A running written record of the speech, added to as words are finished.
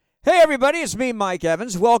everybody, it's me, Mike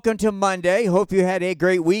Evans. Welcome to Monday. Hope you had a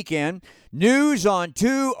great weekend. News on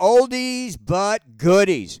two oldies but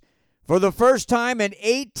goodies. For the first time in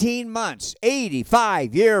 18 months,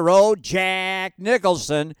 85-year-old Jack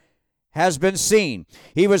Nicholson has been seen.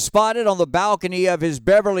 He was spotted on the balcony of his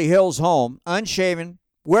Beverly Hills home, unshaven,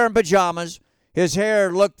 wearing pajamas. His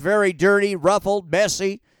hair looked very dirty, ruffled,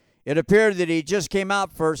 messy. It appeared that he just came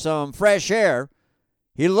out for some fresh air.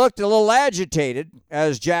 He looked a little agitated,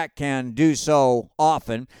 as Jack can do so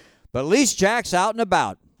often, but at least Jack's out and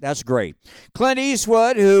about. That's great. Clint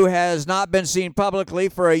Eastwood, who has not been seen publicly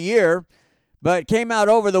for a year, but came out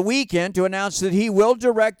over the weekend to announce that he will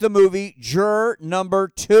direct the movie Juror Number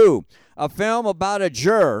 2, a film about a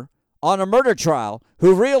juror on a murder trial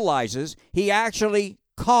who realizes he actually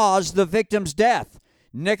caused the victim's death.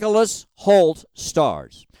 Nicholas Hoult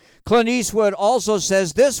stars. Clint Eastwood also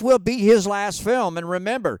says this will be his last film. And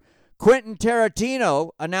remember, Quentin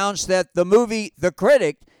Tarantino announced that the movie The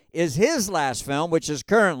Critic is his last film, which is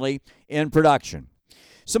currently in production.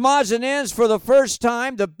 Some odds and ends. For the first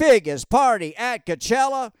time, the biggest party at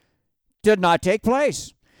Coachella did not take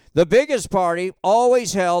place. The biggest party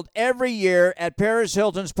always held every year at Paris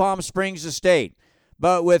Hilton's Palm Springs estate.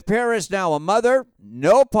 But with Paris now a mother,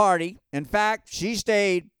 no party. In fact, she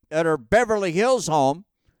stayed at her Beverly Hills home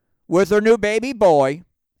with her new baby boy,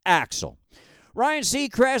 Axel. Ryan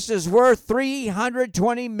Seacrest is worth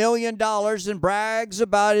 $320 million and brags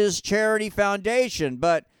about his charity foundation,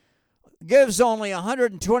 but gives only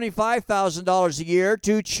 $125,000 a year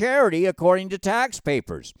to charity, according to tax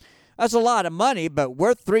papers. That's a lot of money, but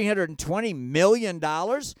worth $320 million?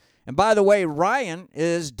 And by the way, Ryan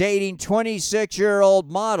is dating 26-year-old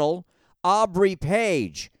model Aubrey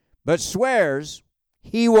Page, but swears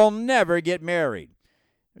he will never get married.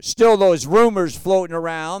 Still those rumors floating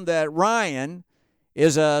around that Ryan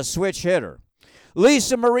is a switch hitter.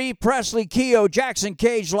 Lisa Marie Presley Keough Jackson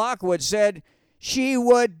Cage Lockwood said she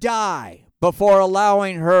would die before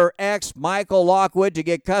allowing her ex Michael Lockwood to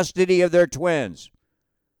get custody of their twins.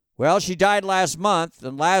 Well, she died last month,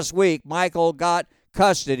 and last week Michael got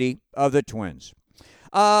custody of the twins.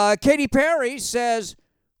 Katy Perry says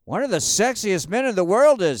one of the sexiest men in the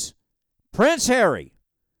world is Prince Harry.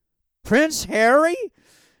 Prince Harry?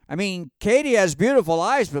 I mean, Katy has beautiful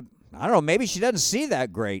eyes, but I don't know, maybe she doesn't see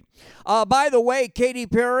that great. By the way, Katy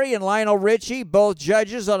Perry and Lionel Richie, both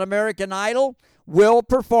judges on American Idol, will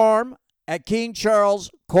perform at King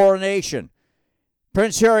Charles' coronation.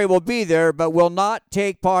 Prince Harry will be there, but will not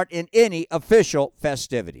take part in any official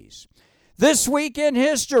festivities. This week in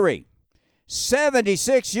history,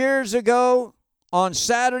 76 years ago on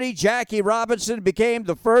Saturday, Jackie Robinson became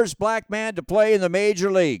the first black man to play in the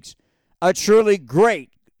major leagues. A truly great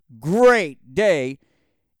day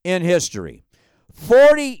in history.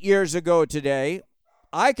 40 years ago today,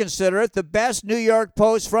 I consider it the best New York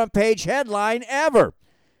Post front page headline ever.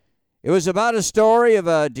 It was about a story of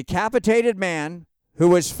a decapitated man who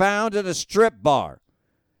was found in a strip bar.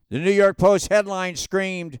 The New York Post headline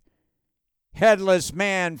screamed, "Headless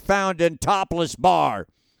man found in topless bar."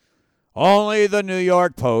 Only the New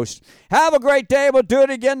York Post. Have a great day. We'll do it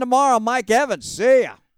again tomorrow. Mike Evans. See ya.